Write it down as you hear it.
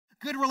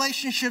Good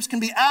relationships can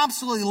be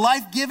absolutely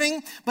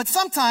life-giving, but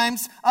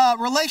sometimes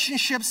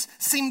relationships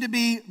seem to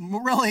be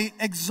really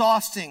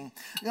exhausting.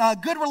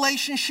 Good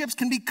relationships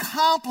can be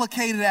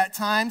complicated at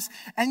times,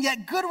 and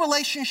yet good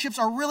relationships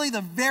are really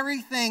the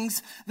very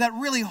things that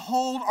really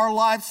hold our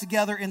lives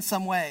together in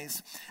some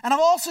ways. And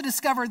I've also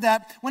discovered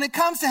that when it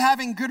comes to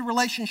having good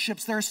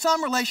relationships, there are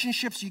some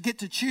relationships you get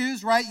to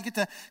choose, right? You get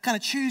to kind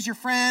of choose your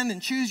friend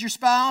and choose your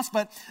spouse,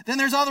 but then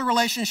there's other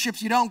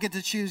relationships you don't get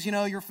to choose,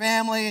 your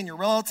family and your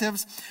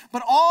relatives.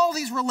 But all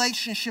these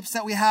relationships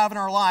that we have in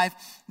our life,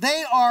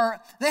 they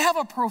have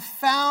a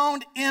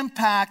profound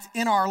impact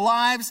in our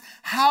lives,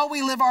 how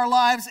we live our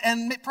lives,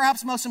 and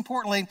perhaps most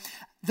importantly,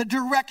 the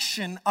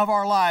direction of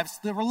our lives.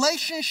 The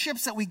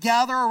relationships that we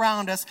gather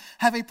around us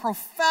have a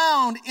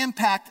profound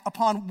impact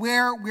upon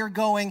where we're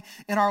going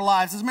in our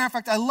lives. As a matter of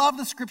fact, I love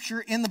the scripture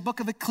in the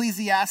book of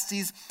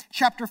Ecclesiastes,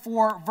 chapter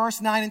 4,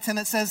 verse 9 and 10,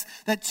 that says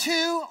that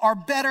two are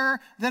better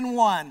than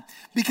one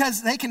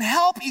because they can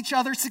help each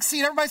other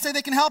succeed. Everybody say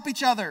they can help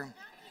each other.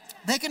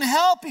 They can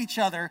help each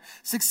other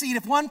succeed.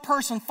 If one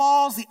person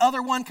falls, the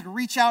other one can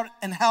reach out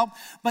and help.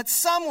 But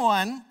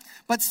someone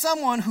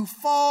who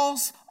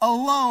falls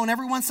alone,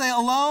 everyone say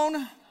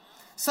alone?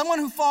 Someone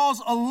who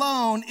falls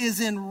alone is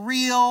in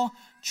real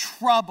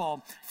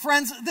trouble.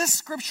 Friends, this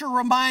scripture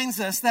reminds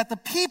us that the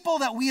people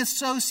that we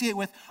associate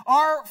with,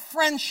 our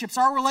friendships,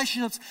 our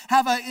relationships,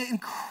 have an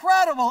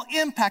incredible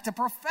impact, a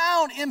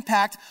profound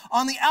impact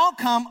on the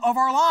outcome of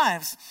our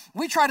lives.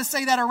 We try to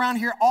say that around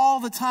here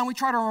all the time. We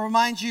try to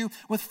remind you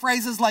with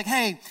phrases like,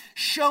 hey,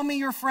 show me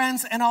your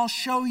friends and I'll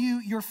show you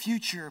your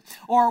future.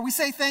 Or we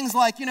say things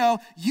like,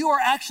 you are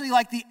actually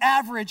like the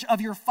average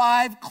of your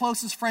 5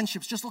 closest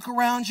friendships. Just look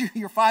around you,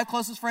 your 5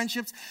 closest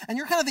friendships, and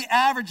you're kind of the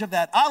average of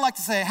that. I like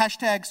to say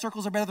hashtag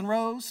circles are better than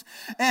rows.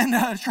 And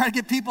try to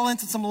get people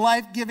into some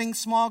life-giving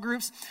small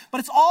groups.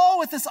 But it's all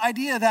with this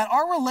idea that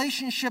our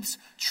relationships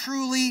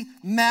truly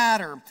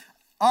matter.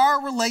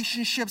 Our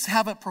relationships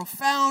have a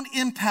profound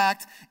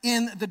impact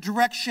in the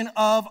direction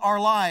of our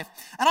life.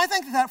 And I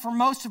think that for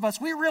most of us,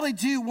 we really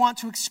do want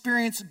to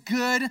experience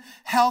good,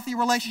 healthy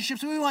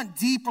relationships. We want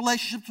deep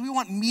relationships. We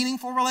want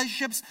meaningful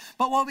relationships.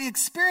 But what we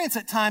experience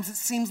at times, it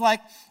seems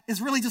like,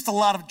 is really just a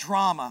lot of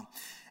drama.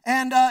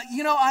 And,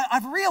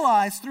 I've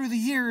realized through the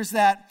years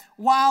that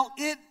while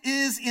it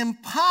is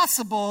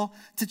impossible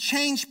to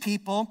change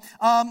people,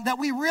 that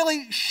we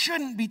really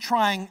shouldn't be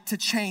trying to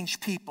change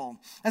people.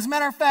 As a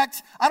matter of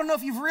fact, I don't know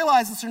if you've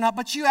realized this or not,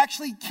 but you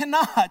actually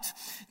cannot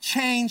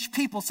change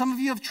people. Some of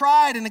you have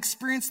tried and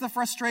experienced the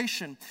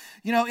frustration.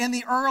 In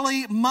the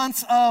early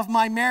months of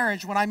my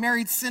marriage, when I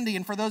married Cindy,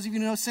 and for those of you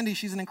who know Cindy,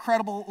 she's an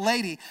incredible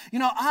lady.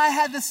 I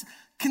had this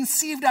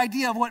conceived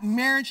idea of what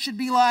marriage should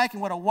be like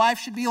and what a wife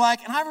should be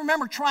like. And I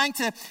remember trying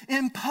to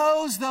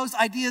impose those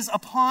ideas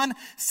upon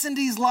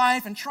Cindy's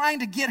life and trying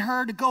to get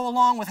her to go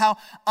along with how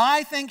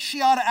I think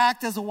she ought to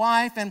act as a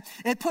wife. And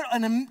it put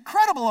an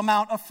incredible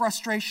amount of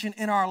frustration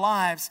in our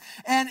lives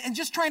and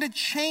just trying to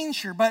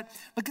change her. But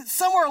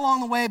somewhere along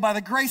the way, by the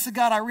grace of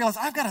God, I realized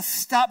I've got to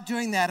stop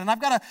doing that. And I've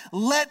got to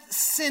let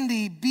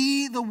Cindy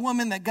be the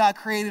woman that God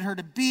created her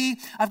to be.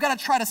 I've got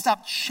to try to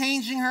stop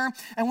changing her.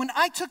 And when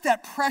I took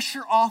that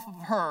pressure off of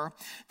her,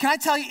 can I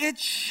tell you, it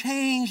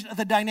changed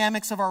the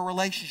dynamics of our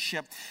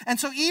relationship. And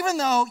so even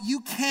though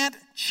you can't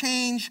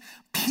change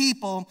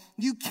people,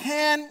 you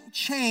can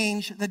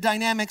change the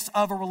dynamics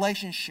of a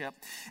relationship.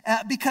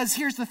 Because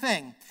here's the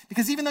thing,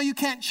 because even though you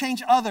can't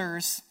change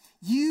others,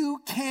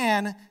 you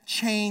can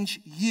change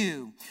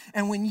you.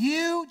 And when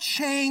you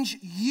change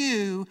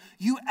you,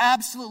 you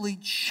absolutely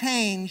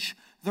change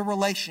the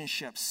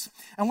relationships.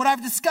 And what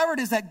I've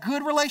discovered is that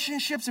good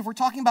relationships, if we're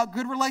talking about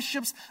good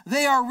relationships,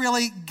 they are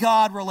really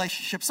God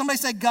relationships. Somebody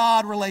say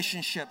God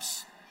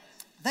relationships.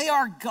 They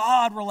are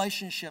God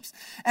relationships.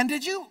 And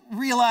did you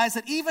realize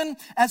that even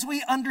as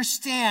we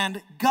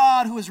understand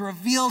God who has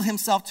revealed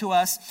himself to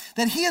us,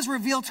 that he has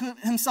revealed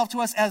himself to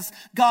us as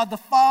God the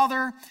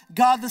Father,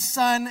 God the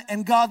Son,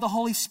 and God the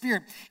Holy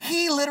Spirit.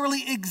 He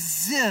literally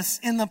exists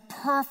in the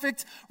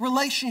perfect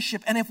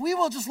relationship. And if we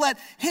will just let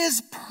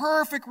his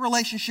perfect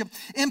relationship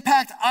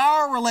impact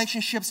our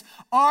relationships,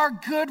 our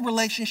good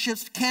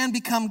relationships can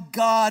become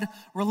God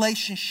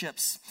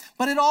relationships.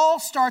 But it all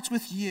starts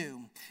with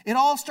you. It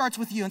all starts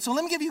with you. And so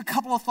let me give you a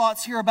couple of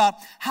thoughts here about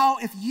how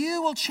if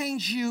you will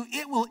change you,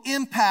 it will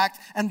impact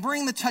and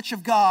bring the touch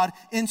of God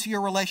into your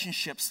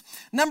relationships.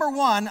 Number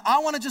one, I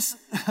want to just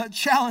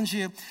challenge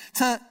you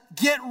to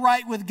get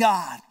right with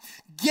God.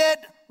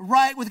 Get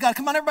right with God.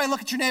 Come on, everybody,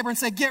 look at your neighbor and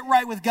say, get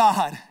right with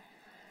God.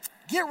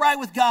 Get right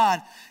with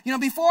God.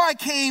 Before I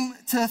came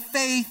to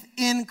faith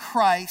in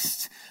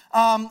Christ,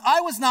 I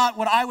was not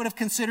what I would have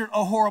considered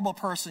a horrible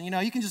person.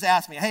 You can just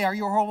ask me, hey, are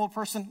you a horrible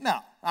person? No.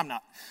 I'm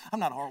not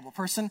a horrible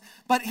person.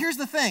 But here's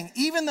the thing.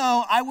 Even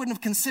though I wouldn't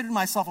have considered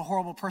myself a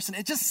horrible person,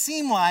 it just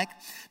seemed like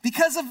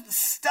because of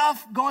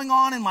stuff going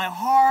on in my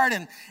heart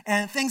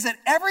and things that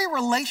every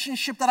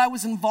relationship that I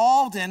was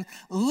involved in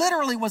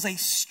literally was a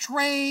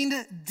strained,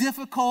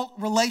 difficult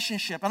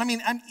relationship. And I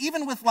mean,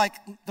 even with like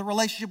the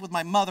relationship with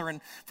my mother, and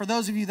for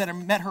those of you that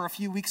have met her a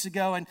few weeks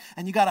ago and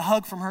you got a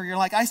hug from her, you're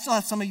like, I still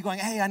have some of you going,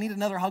 hey, I need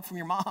another hug from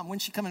your mom.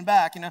 When's she coming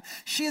back? You know,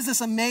 she is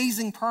this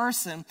amazing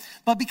person.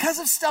 But because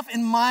of stuff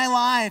in my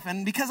life,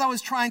 and because I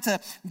was trying to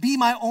be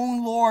my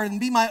own Lord and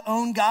be my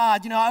own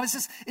God, you know,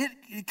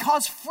 it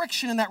caused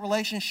friction in that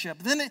relationship.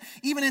 Then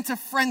even into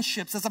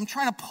friendships, as I'm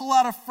trying to pull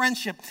out of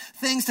friendship,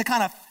 things to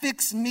kind of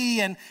fix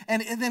me, and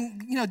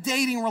then, you know,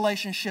 dating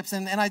relationships.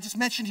 And I just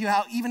mentioned to you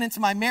how even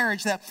into my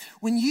marriage, that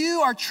when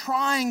you are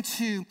trying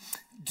to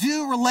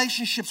do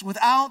relationships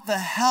without the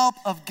help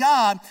of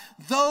God,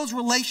 those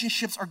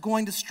relationships are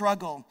going to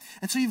struggle.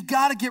 And so you've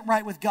got to get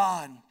right with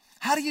God.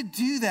 How do you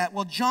do that?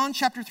 Well, John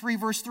chapter 3,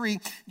 verse 3,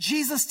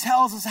 Jesus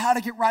tells us how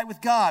to get right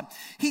with God.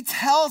 He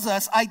tells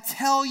us, I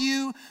tell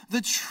you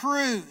the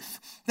truth,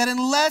 that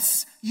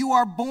unless you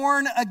are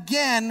born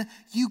again,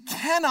 you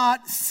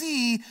cannot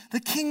see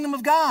the kingdom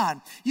of God.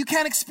 You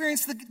can't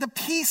experience the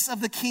peace of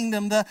the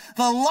kingdom, the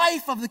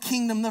life of the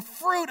kingdom, the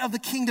fruit of the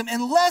kingdom,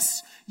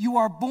 unless you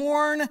are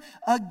born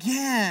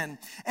again.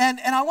 And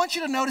I want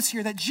you to notice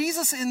here that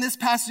Jesus in this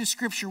passage of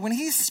scripture, when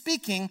he's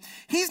speaking,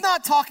 he's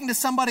not talking to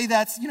somebody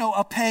that's, you know,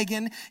 a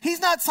pagan. He's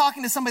not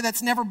talking to somebody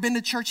that's never been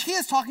to church. He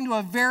is talking to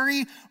a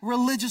very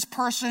religious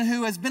person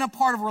who has been a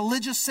part of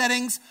religious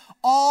settings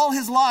all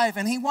his life.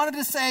 And he wanted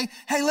to say,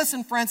 hey,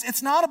 listen, friends,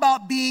 it's not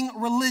about being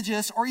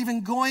religious or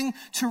even going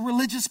to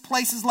religious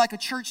places like a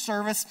church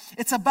service.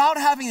 It's about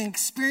having an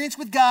experience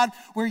with God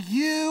where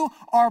you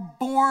are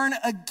born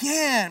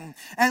again.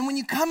 And when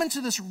you come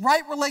into this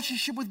right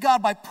relationship with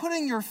God by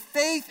putting your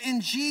faith in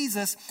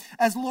Jesus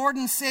as Lord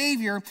and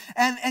Savior,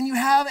 and you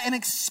have an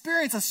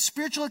experience, a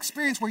spiritual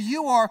experience where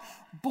you are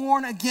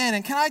born again.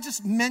 And can I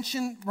just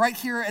mention right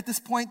here at this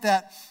point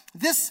that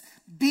this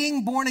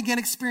being born again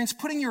experience,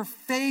 putting your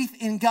faith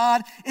in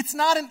God, it's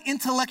not an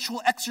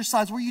intellectual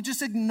exercise where you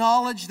just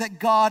acknowledge that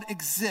God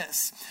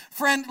exists.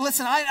 Friend,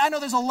 listen, I know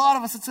there's a lot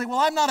of us that say, well,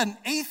 I'm not an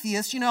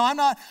atheist. You know, I'm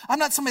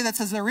not somebody that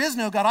says there is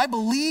no God. I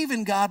believe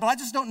in God, but I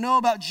just don't know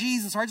about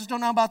Jesus, or I just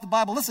don't know about the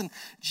Bible. Listen,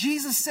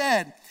 Jesus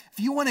said, if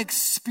you want to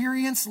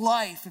experience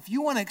life, if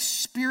you want to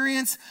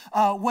experience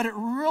what it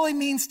really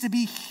means to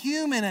be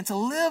human and to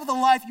live the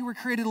life you were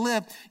created to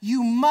live,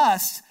 you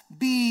must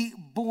be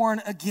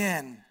born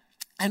again.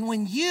 And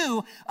when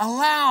you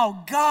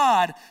allow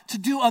God to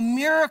do a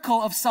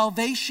miracle of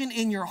salvation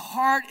in your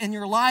heart and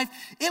your life,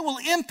 it will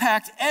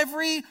impact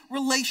every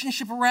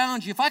relationship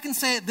around you. If I can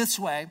say it this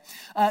way,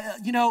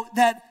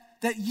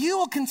 that you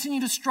will continue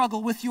to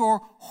struggle with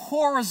your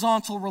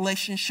horizontal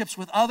relationships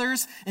with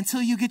others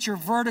until you get your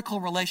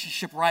vertical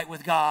relationship right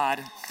with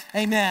God.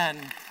 Amen.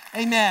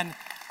 Amen.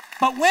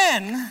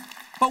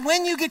 But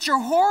when you get your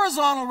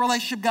horizontal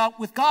relationship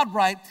with God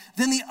right,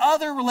 then the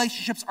other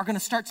relationships are going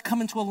to start to come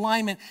into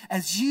alignment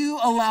as you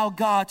allow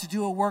God to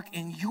do a work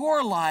in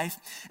your life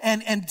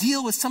and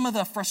deal with some of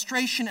the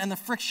frustration and the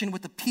friction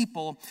with the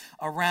people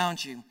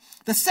around you.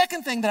 The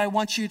second thing that I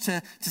want you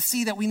to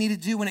see that we need to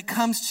do when it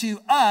comes to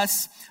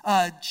us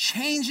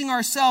changing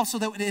ourselves so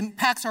that it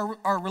impacts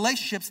our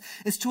relationships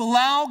is to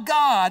allow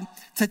God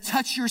to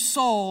touch your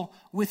soul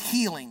with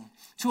healing.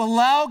 To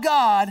allow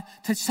God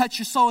to touch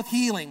your soul with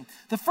healing.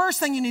 The first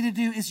thing you need to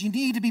do is you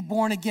need to be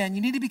born again.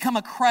 You need to become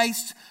a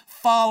Christ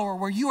follower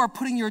where you are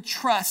putting your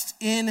trust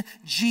in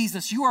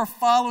Jesus. You are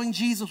following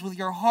Jesus with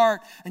your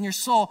heart and your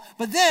soul.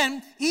 But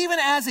then, even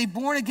as a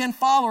born again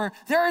follower,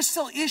 there are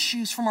still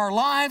issues from our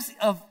lives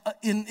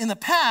in the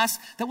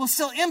past that will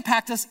still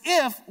impact us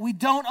if we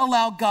don't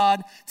allow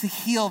God to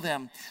heal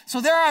them. So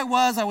there I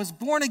was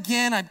born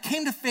again, I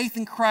came to faith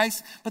in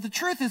Christ, but the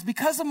truth is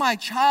because of my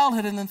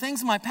childhood and the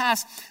things in my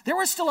past, there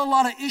were still a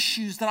lot of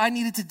issues that I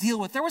needed to deal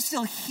with. There was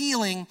still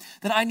healing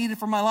that I needed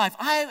for my life.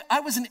 I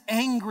was an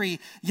angry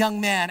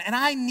young man, and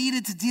I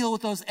needed to deal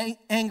with those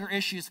anger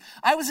issues.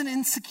 I was an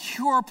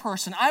insecure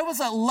person. I was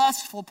a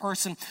lustful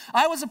person.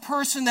 I was a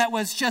person that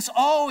was just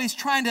always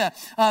trying to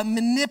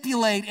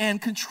manipulate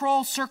and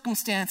control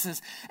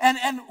circumstances.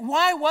 And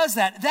why was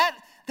that?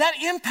 That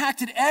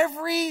impacted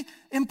every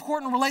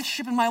important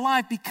relationship in my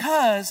life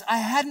because I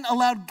hadn't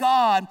allowed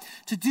God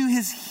to do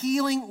his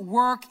healing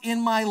work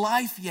in my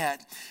life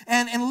yet.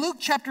 And in Luke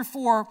chapter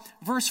 4,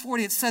 verse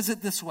 40, it says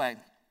it this way.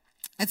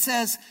 It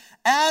says,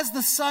 as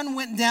the sun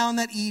went down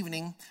that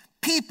evening,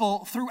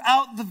 people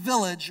throughout the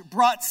village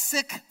brought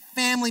sick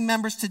family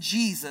members to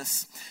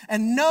Jesus.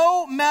 And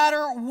no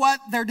matter what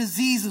their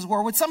diseases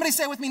were, would somebody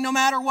say with me, no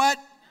matter what?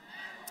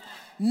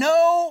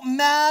 No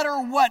matter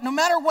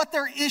what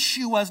their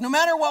issue was, no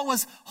matter what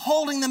was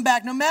holding them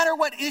back, no matter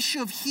what issue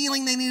of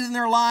healing they needed in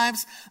their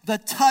lives, the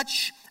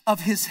touch of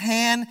his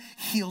hand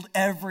healed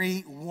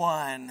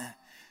everyone.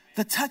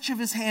 The touch of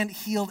his hand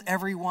healed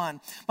everyone.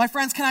 My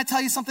friends, can I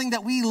tell you something?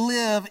 That we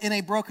live in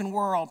a broken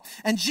world.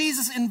 And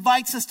Jesus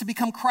invites us to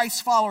become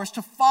Christ's followers,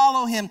 to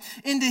follow him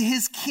into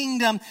his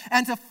kingdom,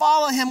 and to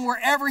follow him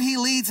wherever he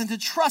leads, and to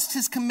trust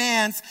his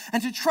commands,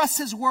 and to trust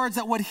his words,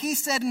 that what he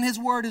said in his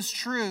word is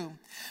true.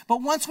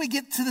 But once we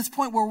get to this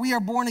point where we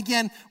are born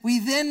again, we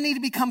then need to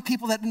become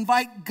people that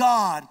invite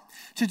God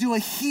to do a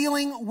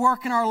healing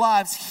work in our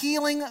lives,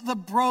 healing the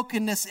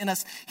brokenness in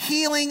us,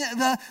 healing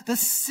the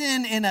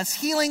sin in us,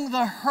 healing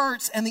the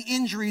hurts and the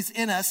injuries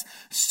in us,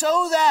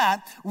 so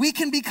that we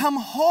can become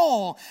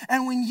whole.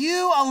 And when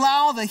you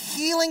allow the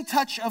healing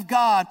touch of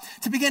God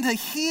to begin to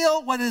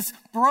heal what is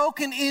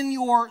broken in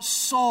your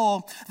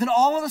soul, then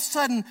all of a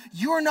sudden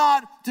you're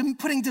not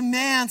putting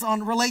demands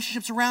on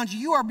relationships around you.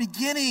 You are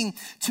beginning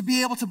to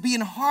be able to be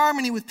in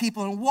harmony with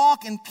people and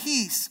walk in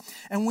peace.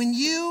 And when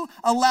you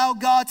allow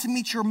God to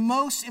meet your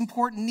most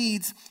important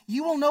needs,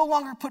 you will no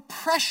longer put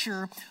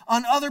pressure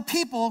on other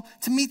people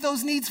to meet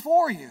those needs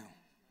for you.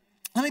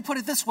 Let me put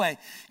it this way,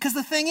 because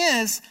the thing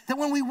is that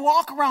when we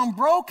walk around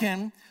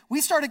broken,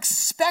 we start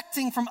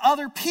expecting from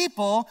other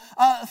people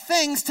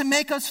things to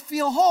make us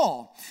feel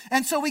whole.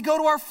 And so we go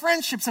to our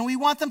friendships and we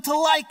want them to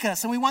like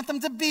us and we want them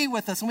to be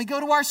with us. And we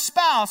go to our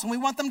spouse and we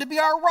want them to be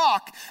our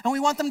rock and we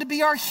want them to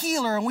be our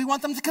healer and we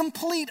want them to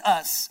complete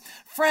us.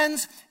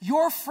 Friends,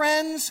 your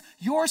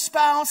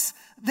spouse,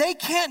 they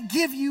can't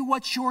give you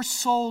what your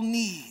soul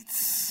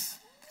needs.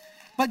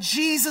 But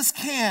Jesus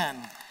can.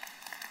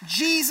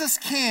 Jesus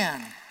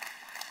can.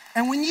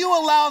 And when you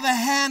allow the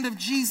hand of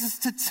Jesus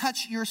to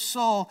touch your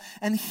soul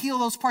and heal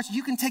those parts,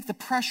 you can take the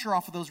pressure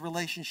off of those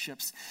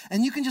relationships.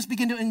 And you can just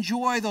begin to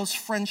enjoy those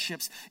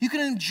friendships. You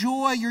can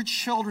enjoy your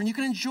children. You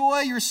can enjoy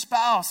your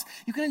spouse.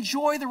 You can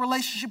enjoy the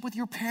relationship with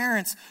your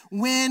parents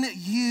when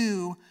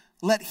you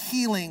let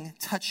healing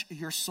touch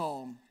your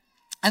soul.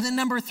 And then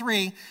number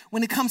 3,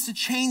 when it comes to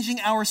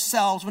changing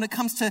ourselves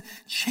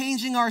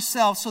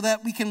so that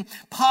we can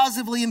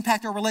positively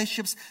impact our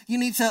relationships, you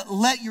need to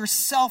let your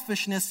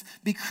selfishness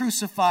be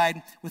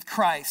crucified with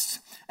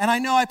Christ. And I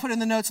know I put in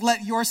the notes,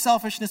 let your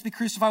selfishness be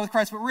crucified with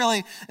Christ, but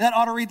really that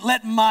ought to read,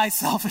 let my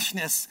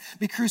selfishness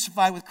be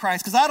crucified with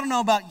Christ. Because I don't know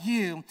about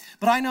you,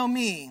 but I know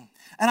me.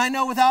 And I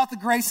know without the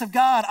grace of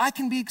God, I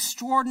can be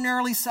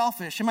extraordinarily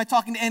selfish. Am I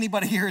talking to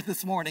anybody here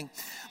this morning?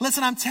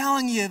 Listen, I'm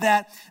telling you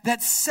that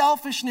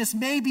selfishness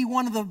may be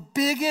one of the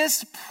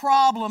biggest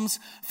problems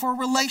for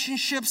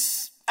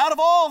relationships out of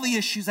all the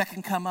issues that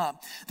can come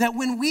up. That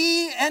when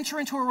we enter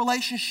into a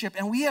relationship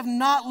and we have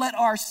not let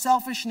our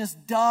selfishness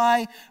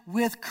die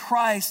with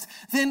Christ,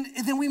 then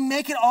we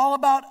make it all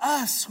about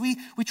us. We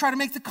try to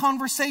make the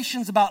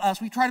conversations about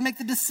us. We try to make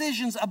the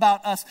decisions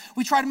about us.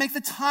 We try to make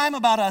the time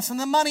about us and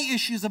the money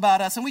issues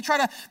about us. And we try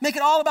to make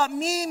it all about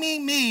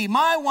me,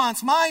 my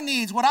wants, my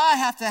needs, what I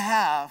have to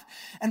have.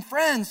 And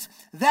friends,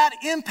 that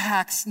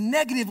impacts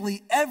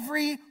negatively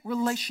every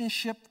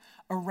relationship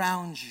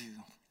around you.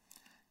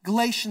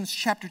 Galatians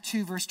chapter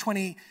 2, verse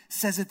 20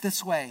 says it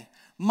this way: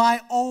 my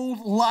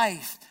old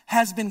life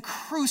has been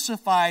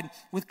crucified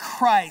with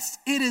Christ.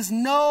 It is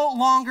no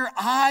longer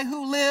I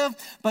who live,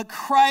 but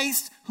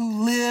Christ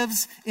who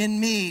lives in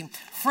me.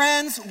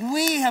 Friends,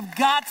 we have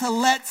got to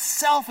let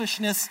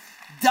selfishness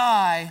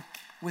die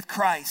with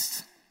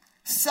Christ.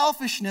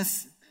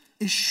 Selfishness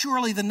is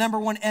surely the number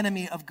one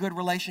enemy of good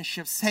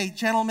relationships. Hey,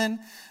 gentlemen,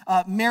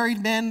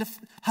 married men,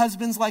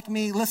 husbands like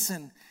me,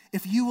 listen.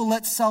 If you will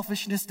let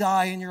selfishness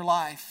die in your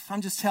life,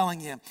 I'm just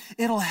telling you,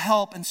 it'll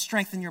help and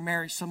strengthen your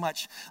marriage so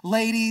much.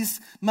 Ladies,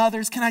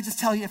 mothers, can I just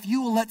tell you, if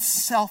you will let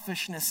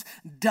selfishness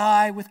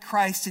die with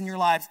Christ in your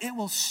lives, it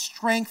will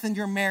strengthen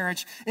your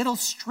marriage. It'll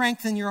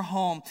strengthen your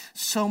home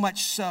so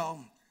much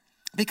so.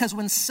 Because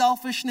when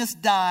selfishness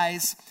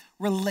dies,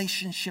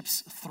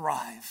 relationships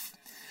thrive.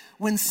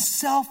 When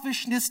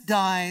selfishness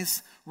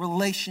dies,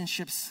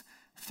 relationships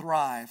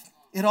thrive.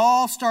 It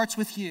all starts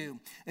with you.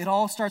 It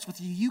all starts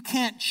with you. You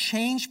can't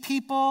change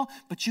people,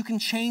 but you can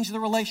change the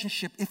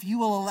relationship if you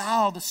will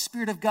allow the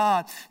Spirit of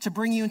God to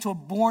bring you into a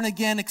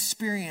born-again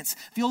experience.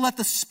 If you'll let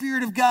the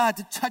Spirit of God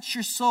to touch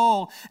your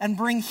soul and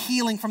bring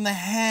healing from the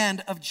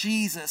hand of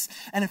Jesus.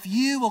 And if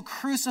you will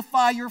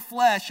crucify your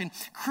flesh and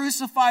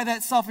crucify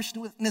that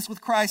selfishness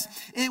with Christ,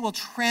 it will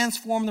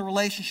transform the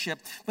relationship.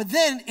 But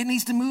then it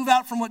needs to move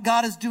out from what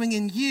God is doing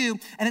in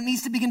you, and it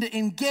needs to begin to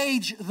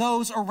engage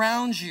those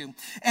around you.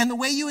 And the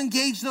way you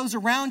engage those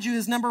around you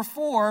is number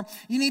 4,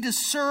 you need to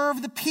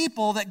serve the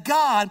people that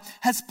God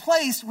has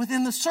placed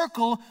within the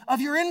circle of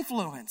your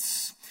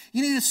influence.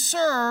 You need to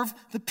serve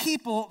the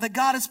people that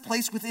God has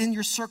placed within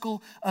your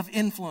circle of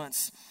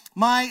influence.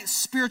 My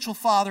spiritual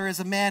father is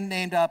a man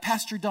named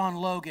Pastor Don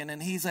Logan,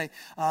 and he's a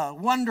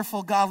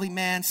wonderful, godly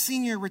man,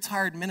 senior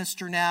retired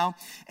minister now,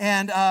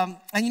 and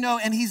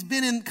he's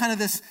been in kind of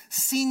this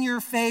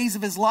senior phase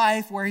of his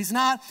life where he's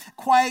not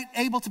quite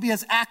able to be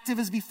as active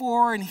as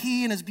before, and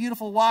he and his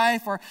beautiful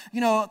wife are,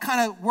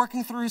 kind of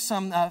working through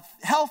some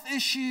health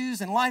issues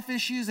and life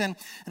issues, and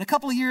a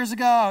couple of years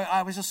ago,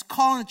 I was just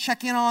calling to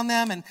check in on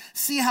them and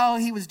see how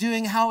he was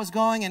doing, how it was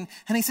going, and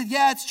he said,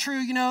 yeah, it's true,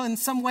 in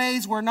some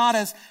ways we're not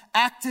as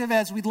active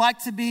as we'd like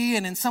to be.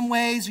 And in some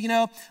ways,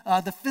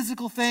 the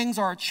physical things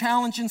are a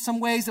challenge in some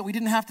ways that we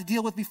didn't have to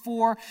deal with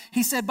before.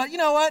 He said, but you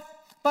know what?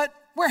 But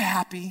we're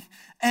happy.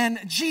 And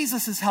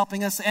Jesus is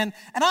helping us. And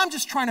I'm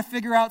just trying to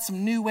figure out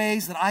some new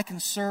ways that I can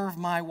serve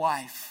my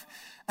wife.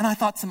 And I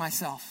thought to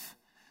myself,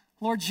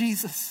 Lord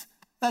Jesus,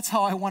 that's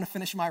how I want to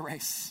finish my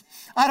race.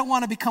 I don't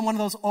want to become one of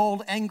those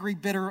old, angry,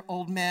 bitter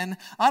old men.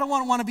 I don't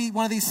want to be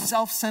one of these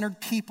self-centered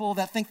people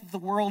that think that the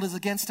world is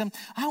against him.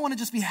 I want to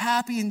just be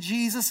happy in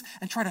Jesus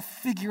and try to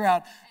figure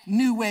out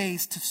new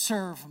ways to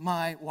serve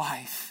my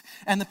wife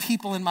and the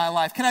people in my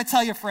life. Can I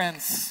tell you,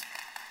 friends?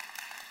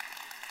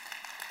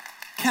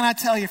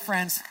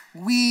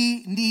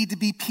 We need to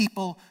be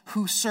people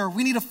who serve.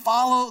 We need to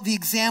follow the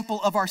example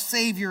of our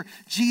Savior,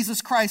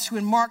 Jesus Christ, who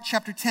in Mark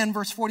chapter 10,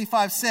 verse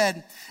 45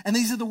 said, and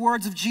these are the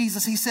words of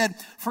Jesus, he said,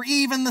 for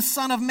even the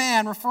Son of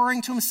Man,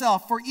 referring to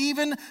himself, for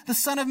even the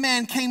Son of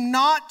Man came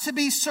not to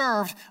be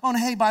served. Oh, and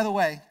hey, by the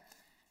way,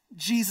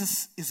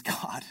 Jesus is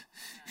God.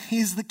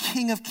 He's the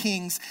King of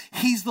Kings.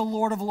 He's the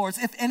Lord of Lords.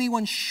 If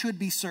anyone should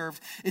be served,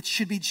 it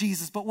should be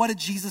Jesus. But what did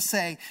Jesus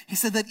say? He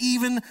said that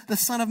even the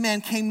Son of Man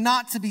came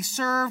not to be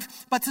served,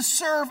 but to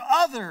serve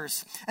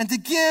others and to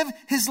give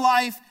his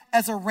life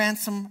as a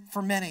ransom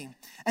for many.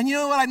 And you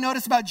know what I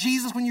noticed about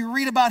Jesus when you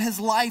read about his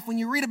life, when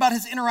you read about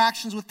his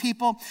interactions with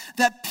people,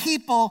 that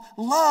people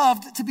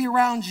loved to be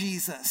around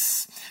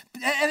Jesus.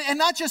 And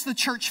not just the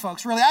church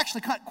folks, really.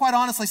 Actually, quite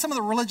honestly, some of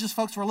the religious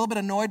folks were a little bit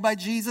annoyed by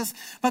Jesus,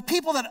 but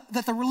people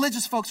that the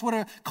religious folks would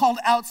have called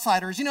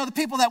outsiders, the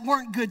people that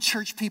weren't good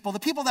church people, the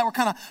people that were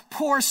kind of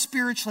poor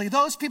spiritually,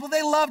 those people,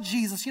 they loved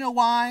Jesus. You know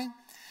why?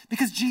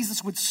 Because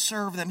Jesus would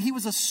serve them. He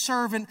was a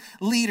servant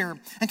leader.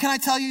 And can I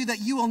tell you that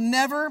you will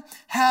never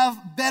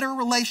have better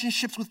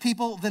relationships with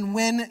people than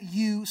when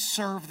you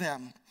serve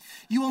them.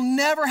 You will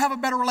never have a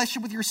better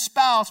relationship with your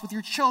spouse, with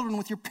your children,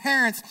 with your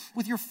parents,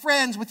 with your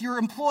friends, with your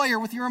employer,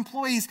 with your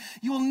employees.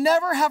 You will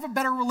never have a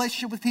better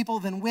relationship with people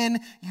than when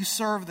you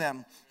serve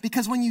them.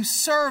 Because when you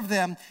serve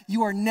them,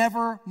 you are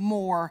never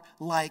more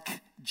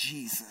like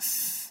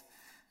Jesus.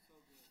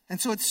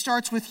 And so it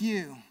starts with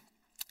you.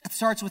 It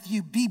starts with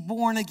you. Be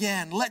born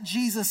again. Let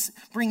Jesus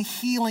bring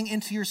healing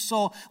into your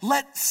soul.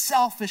 Let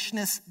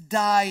selfishness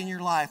die in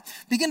your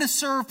life. Begin to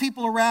serve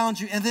people around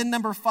you. And then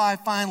number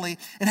 5, finally,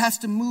 it has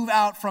to move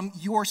out from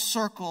your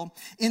circle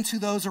into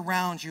those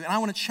around you. And I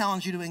want to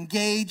challenge you to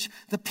engage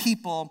the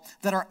people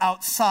that are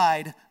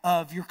outside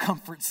of your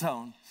comfort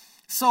zone.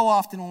 So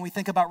often when we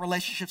think about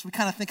relationships, we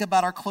kind of think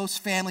about our close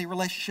family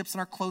relationships and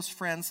our close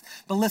friends.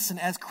 But listen,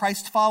 as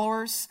Christ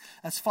followers,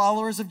 as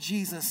followers of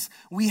Jesus,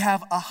 we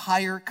have a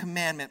higher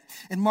commandment.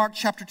 In Mark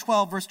chapter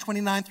 12, verse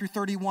 29 through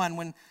 31,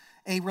 when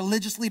a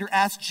religious leader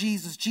asked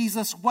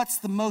Jesus, what's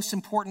the most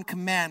important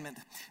commandment?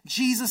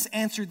 Jesus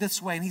answered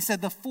this way, and he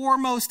said, the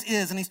foremost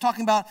is, and he's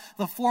talking about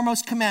the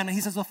foremost commandment.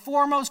 He says, the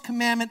foremost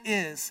commandment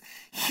is,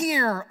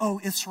 hear,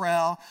 O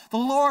Israel, the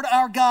Lord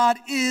our God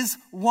is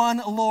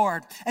one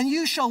Lord, and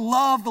you shall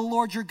love the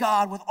Lord your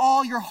God with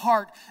all your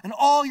heart and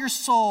all your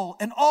soul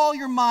and all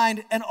your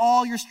mind and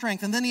all your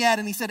strength. And then he added,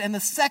 and he said, and the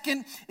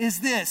second is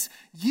this,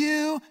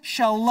 you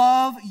shall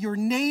love your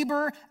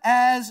neighbor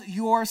as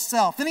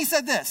yourself. Then he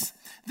said this,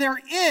 there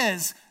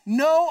is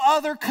no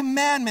other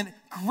commandment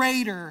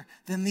greater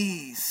than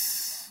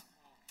these.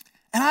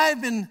 And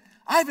I've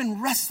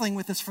been wrestling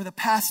with this for the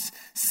past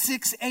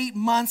 6-8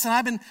 months,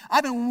 and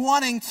I've been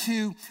wanting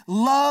to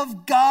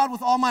love God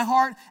with all my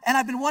heart, and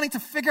I've been wanting to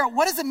figure out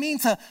what does it mean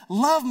to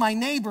love my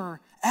neighbor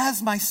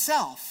as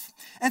myself.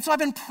 And so I've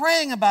been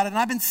praying about it, and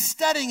I've been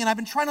studying, and I've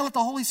been trying to let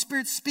the Holy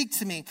Spirit speak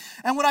to me.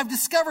 And what I've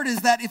discovered is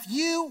that if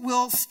you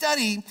will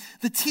study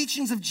the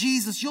teachings of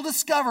Jesus, you'll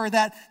discover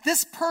that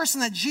this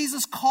person that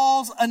Jesus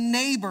calls a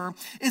neighbor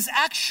is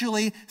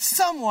actually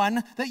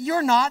someone that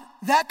you're not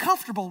that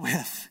comfortable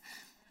with.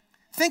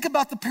 Think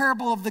about the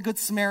parable of the Good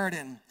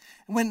Samaritan.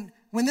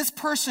 When this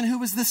person who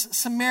was this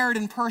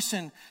Samaritan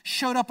person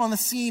showed up on the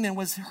scene and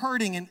was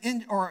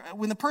hurting, or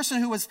when the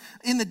person who was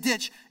in the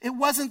ditch, it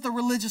wasn't the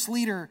religious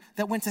leader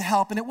that went to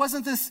help, and it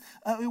wasn't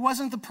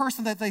the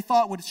person that they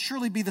thought would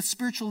surely be the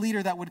spiritual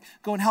leader that would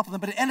go and help them,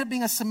 but it ended up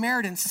being a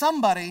Samaritan,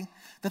 somebody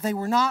that they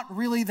were not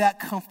really that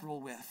comfortable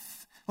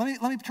with.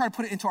 Let me try to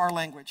put it into our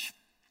language.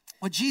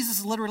 What Jesus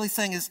is literally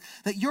saying is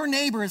that your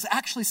neighbor is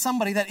actually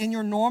somebody that in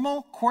your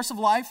normal course of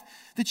life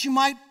that you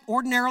might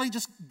ordinarily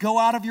just go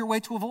out of your way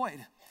to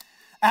avoid.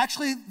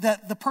 Actually,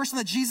 the person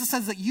that Jesus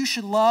says that you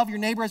should love your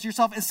neighbor as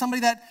yourself is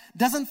somebody that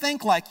doesn't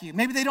think like you.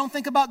 Maybe they don't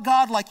think about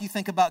God like you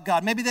think about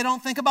God. Maybe they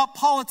don't think about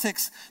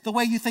politics the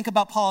way you think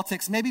about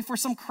politics. Maybe for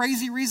some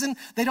crazy reason,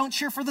 they don't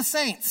cheer for the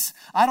Saints.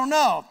 I don't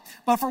know.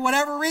 But for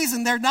whatever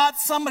reason, they're not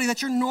somebody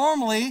that you're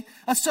normally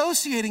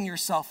associating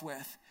yourself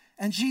with.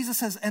 And Jesus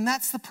says, and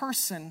that's the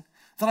person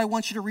that I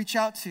want you to reach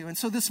out to. And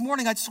so this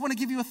morning, I just want to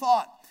give you a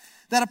thought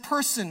that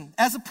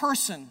as a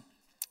person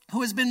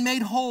who has been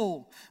made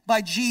whole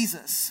by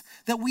Jesus,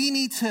 that we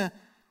need to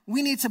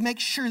make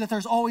sure that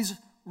there's always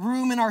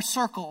room in our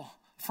circle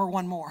for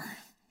one more.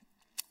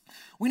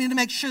 We need to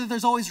make sure that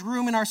there's always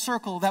room in our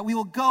circle, that we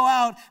will go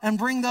out and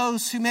bring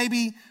those who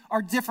maybe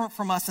are different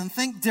from us and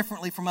think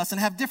differently from us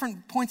and have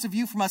different points of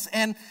view from us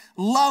and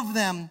love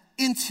them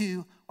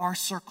into our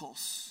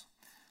circles.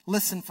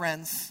 Listen,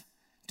 friends,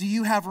 do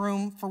you have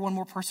room for one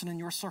more person in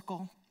your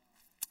circle?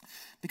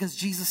 Because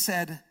Jesus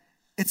said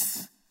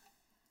it's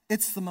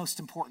the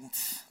most important.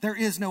 There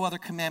is no other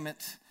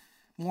commandment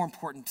more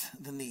important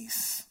than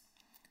these.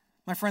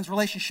 My friends,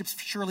 relationships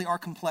surely are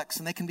complex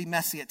and they can be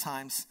messy at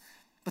times,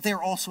 but they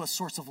are also a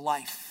source of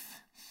life.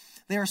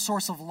 They are a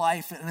source of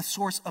life and a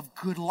source of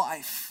good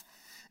life.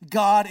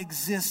 God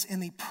exists in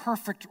the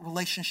perfect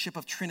relationship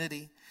of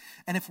Trinity.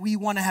 And if we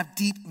want to have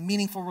deep,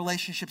 meaningful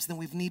relationships, then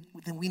we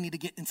need to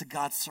get into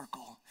God's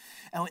circle.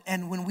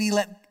 And when we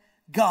let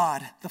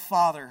God the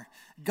Father,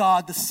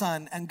 God the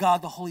Son, and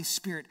God the Holy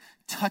Spirit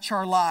touch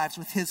our lives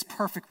with his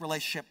perfect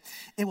relationship,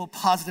 it will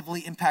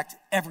positively impact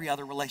every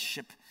other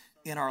relationship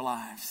in our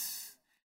lives.